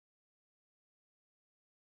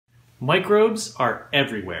Microbes are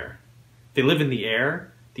everywhere. They live in the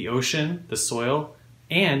air, the ocean, the soil,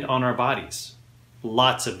 and on our bodies.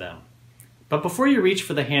 Lots of them. But before you reach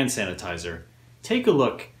for the hand sanitizer, take a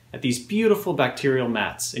look at these beautiful bacterial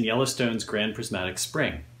mats in Yellowstone's Grand Prismatic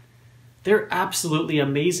Spring. They're absolutely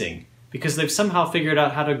amazing because they've somehow figured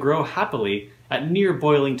out how to grow happily at near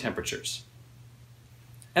boiling temperatures.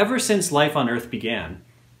 Ever since life on Earth began,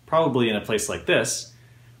 probably in a place like this,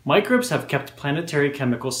 microbes have kept planetary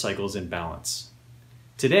chemical cycles in balance.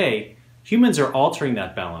 Today, humans are altering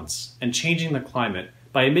that balance and changing the climate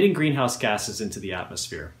by emitting greenhouse gases into the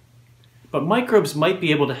atmosphere. But microbes might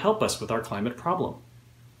be able to help us with our climate problem.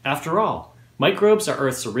 After all, microbes are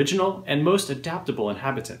Earth's original and most adaptable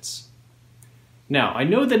inhabitants. Now, I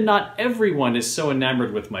know that not everyone is so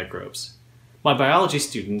enamored with microbes. My biology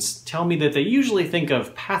students tell me that they usually think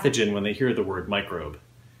of pathogen when they hear the word microbe.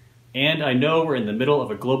 And I know we're in the middle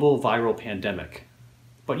of a global viral pandemic.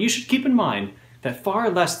 But you should keep in mind that far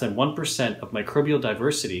less than 1% of microbial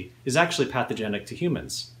diversity is actually pathogenic to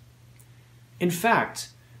humans. In fact,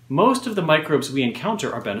 most of the microbes we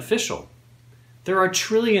encounter are beneficial. There are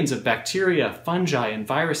trillions of bacteria, fungi, and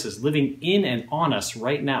viruses living in and on us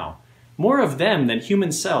right now, more of them than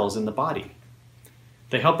human cells in the body.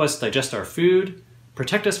 They help us digest our food,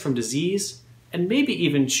 protect us from disease, and maybe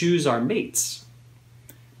even choose our mates.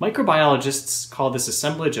 Microbiologists call this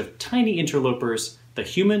assemblage of tiny interlopers the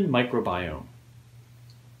human microbiome.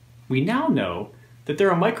 We now know that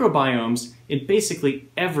there are microbiomes in basically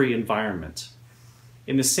every environment.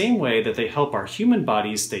 In the same way that they help our human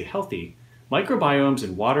bodies stay healthy, microbiomes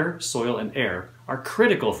in water, soil, and air are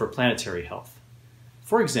critical for planetary health.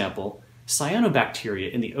 For example,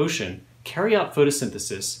 cyanobacteria in the ocean carry out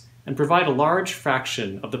photosynthesis and provide a large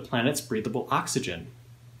fraction of the planet's breathable oxygen.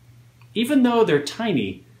 Even though they're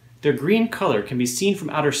tiny, their green color can be seen from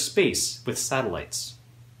outer space with satellites.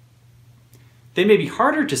 They may be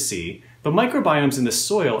harder to see, but microbiomes in the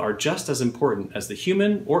soil are just as important as the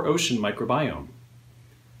human or ocean microbiome.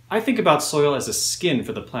 I think about soil as a skin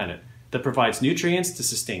for the planet that provides nutrients to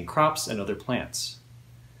sustain crops and other plants.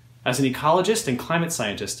 As an ecologist and climate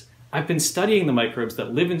scientist, I've been studying the microbes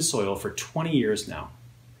that live in soil for 20 years now.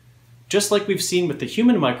 Just like we've seen with the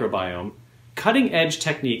human microbiome, cutting-edge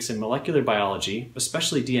techniques in molecular biology,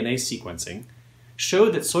 especially DNA sequencing, show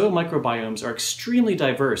that soil microbiomes are extremely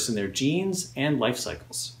diverse in their genes and life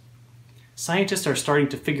cycles. Scientists are starting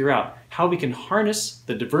to figure out how we can harness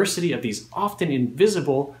the diversity of these often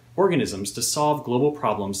invisible organisms to solve global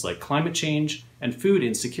problems like climate change and food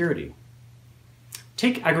insecurity.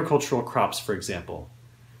 Take agricultural crops, for example.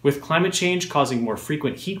 With climate change causing more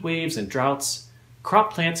frequent heat waves and droughts,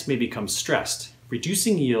 crop plants may become stressed,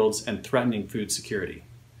 reducing yields and threatening food security.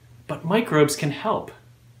 But microbes can help.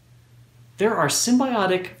 There are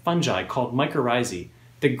symbiotic fungi called mycorrhizae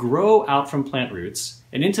that grow out from plant roots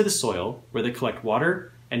and into the soil where they collect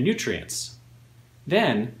water and nutrients.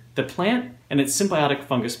 Then, the plant and its symbiotic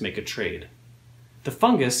fungus make a trade. The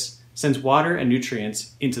fungus sends water and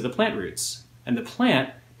nutrients into the plant roots, and the plant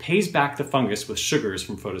pays back the fungus with sugars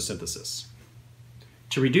from photosynthesis.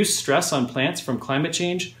 To reduce stress on plants from climate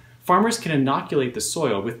change, farmers can inoculate the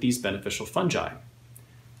soil with these beneficial fungi.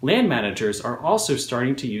 Land managers are also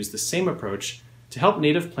starting to use the same approach to help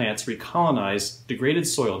native plants recolonize degraded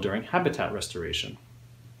soil during habitat restoration.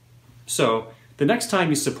 So, the next time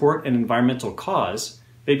you support an environmental cause,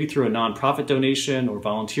 maybe through a nonprofit donation or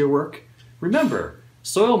volunteer work, remember,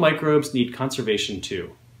 soil microbes need conservation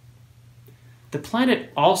too. The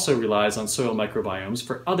planet also relies on soil microbiomes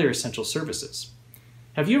for other essential services.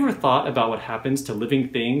 Have you ever thought about what happens to living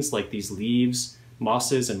things like these leaves,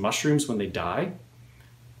 mosses, and mushrooms when they die?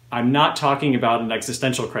 I'm not talking about an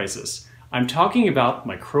existential crisis. I'm talking about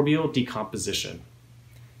microbial decomposition.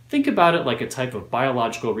 Think about it like a type of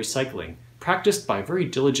biological recycling practiced by very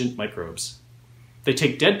diligent microbes. They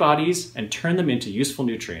take dead bodies and turn them into useful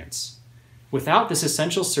nutrients. Without this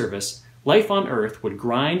essential service, life on Earth would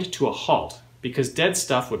grind to a halt because dead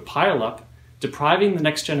stuff would pile up, depriving the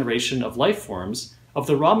next generation of life forms of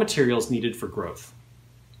the raw materials needed for growth.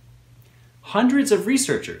 Hundreds of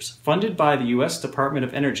researchers funded by the US Department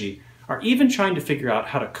of Energy are even trying to figure out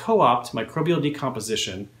how to co-opt microbial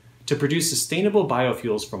decomposition to produce sustainable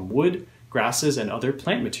biofuels from wood, grasses, and other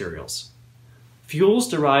plant materials. Fuels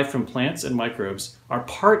derived from plants and microbes are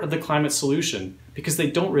part of the climate solution because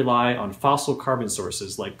they don't rely on fossil carbon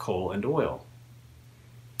sources like coal and oil.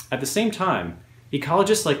 At the same time,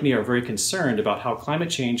 ecologists like me are very concerned about how climate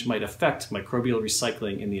change might affect microbial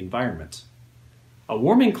recycling in the environment. A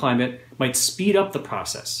warming climate might speed up the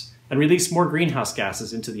process and release more greenhouse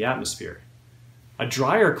gases into the atmosphere. A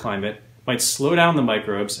drier climate might slow down the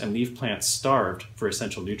microbes and leave plants starved for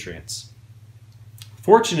essential nutrients.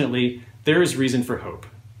 Fortunately, there is reason for hope.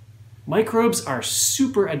 Microbes are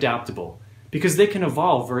super adaptable because they can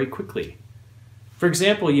evolve very quickly. For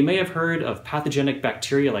example, you may have heard of pathogenic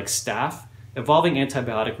bacteria like staph evolving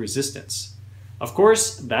antibiotic resistance. Of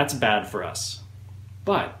course, that's bad for us.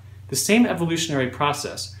 But the same evolutionary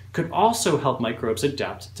process could also help microbes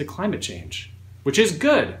adapt to climate change, which is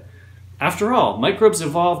good. After all, microbes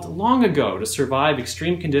evolved long ago to survive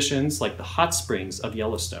extreme conditions like the hot springs of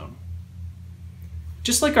Yellowstone.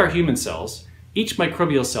 Just like our human cells, each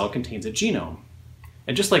microbial cell contains a genome.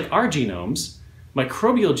 And just like our genomes,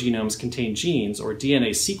 microbial genomes contain genes or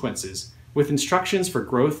DNA sequences with instructions for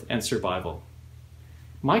growth and survival.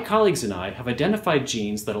 My colleagues and I have identified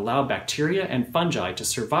genes that allow bacteria and fungi to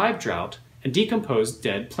survive drought and decompose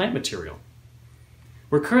dead plant material.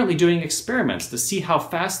 We're currently doing experiments to see how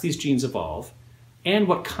fast these genes evolve and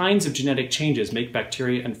what kinds of genetic changes make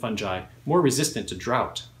bacteria and fungi more resistant to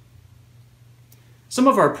drought. Some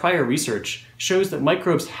of our prior research shows that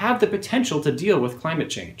microbes have the potential to deal with climate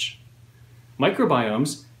change.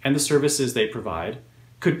 Microbiomes and the services they provide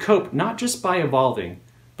could cope not just by evolving,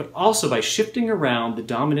 but also by shifting around the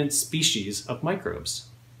dominant species of microbes.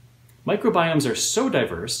 Microbiomes are so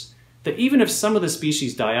diverse that even if some of the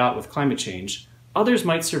species die out with climate change, others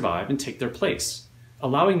might survive and take their place,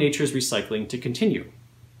 allowing nature's recycling to continue.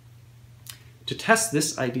 To test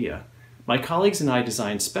this idea, my colleagues and I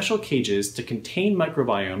designed special cages to contain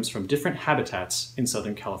microbiomes from different habitats in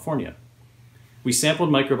Southern California. We sampled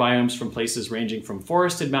microbiomes from places ranging from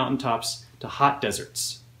forested mountaintops to hot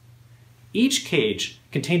deserts. Each cage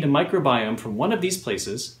contained a microbiome from one of these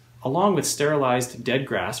places, along with sterilized dead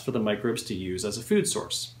grass for the microbes to use as a food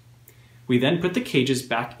source. We then put the cages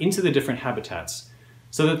back into the different habitats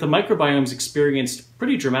so that the microbiomes experienced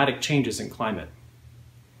pretty dramatic changes in climate.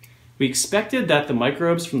 We expected that the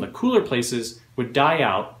microbes from the cooler places would die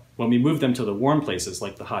out when we moved them to the warm places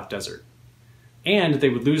like the hot desert, and they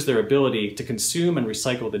would lose their ability to consume and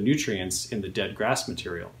recycle the nutrients in the dead grass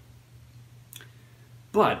material.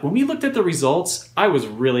 But when we looked at the results, I was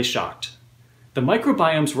really shocked. The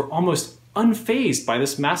microbiomes were almost unfazed by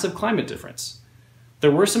this massive climate difference.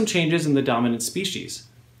 There were some changes in the dominant species,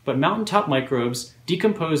 but mountaintop microbes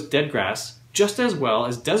decomposed dead grass just as well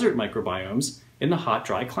as desert microbiomes in the hot,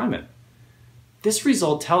 dry climate. This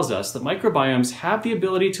result tells us that microbiomes have the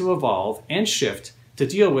ability to evolve and shift to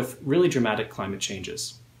deal with really dramatic climate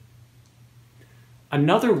changes.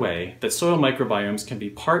 Another way that soil microbiomes can be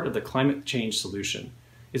part of the climate change solution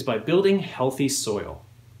is by building healthy soil.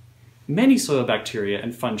 Many soil bacteria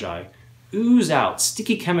and fungi ooze out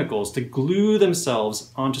sticky chemicals to glue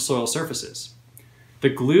themselves onto soil surfaces. The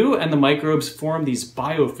glue and the microbes form these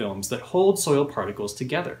biofilms that hold soil particles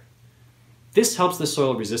together. This helps the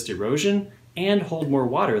soil resist erosion and hold more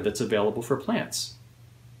water that's available for plants.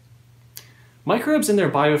 Microbes and their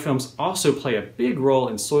biofilms also play a big role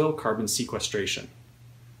in soil carbon sequestration.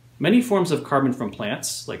 Many forms of carbon from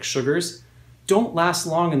plants, like sugars, don't last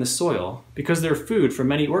long in the soil because they're food for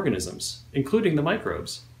many organisms, including the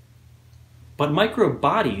microbes. But microbe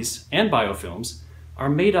bodies and biofilms are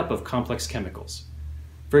made up of complex chemicals.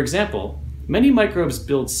 For example, many microbes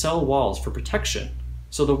build cell walls for protection,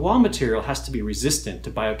 so the wall material has to be resistant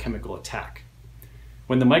to biochemical attack.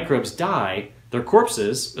 When the microbes die, their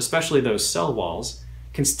corpses, especially those cell walls,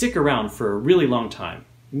 can stick around for a really long time,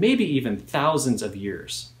 maybe even thousands of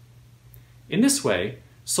years. In this way,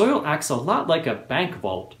 soil acts a lot like a bank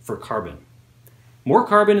vault for carbon. More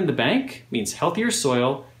carbon in the bank means healthier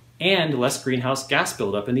soil and less greenhouse gas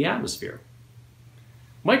buildup in the atmosphere.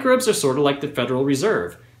 Microbes are sort of like the Federal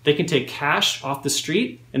Reserve. They can take cash off the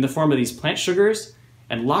street in the form of these plant sugars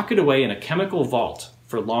and lock it away in a chemical vault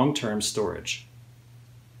for long-term storage.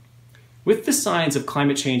 With the signs of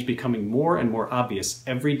climate change becoming more and more obvious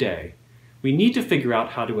every day, we need to figure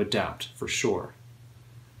out how to adapt for sure.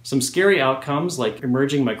 Some scary outcomes like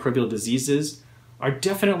emerging microbial diseases are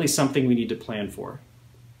definitely something we need to plan for.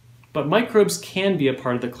 But microbes can be a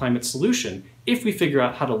part of the climate solution if we figure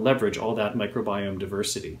out how to leverage all that microbiome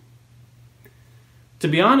diversity. To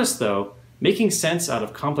be honest though, making sense out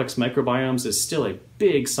of complex microbiomes is still a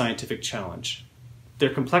big scientific challenge.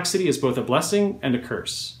 Their complexity is both a blessing and a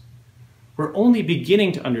curse. We're only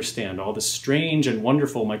beginning to understand all the strange and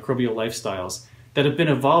wonderful microbial lifestyles that have been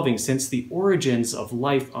evolving since the origins of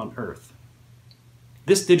life on Earth.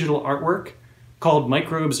 This digital artwork, called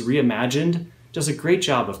Microbes Reimagined, does a great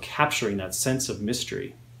job of capturing that sense of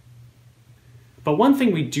mystery. But one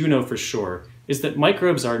thing we do know for sure is that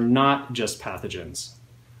microbes are not just pathogens.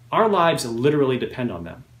 Our lives literally depend on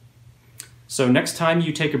them. So next time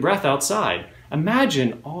you take a breath outside,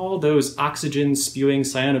 Imagine all those oxygen-spewing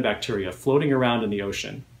cyanobacteria floating around in the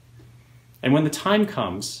ocean. And when the time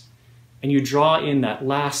comes, and you draw in that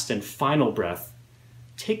last and final breath,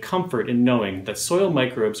 take comfort in knowing that soil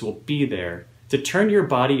microbes will be there to turn your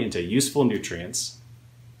body into useful nutrients.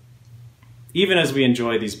 Even as we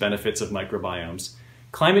enjoy these benefits of microbiomes,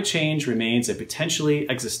 climate change remains a potentially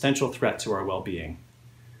existential threat to our well-being.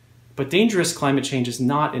 But dangerous climate change is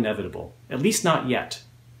not inevitable, at least not yet.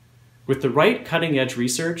 With the right cutting-edge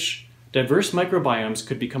research, diverse microbiomes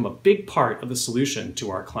could become a big part of the solution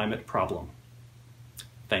to our climate problem.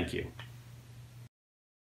 Thank you.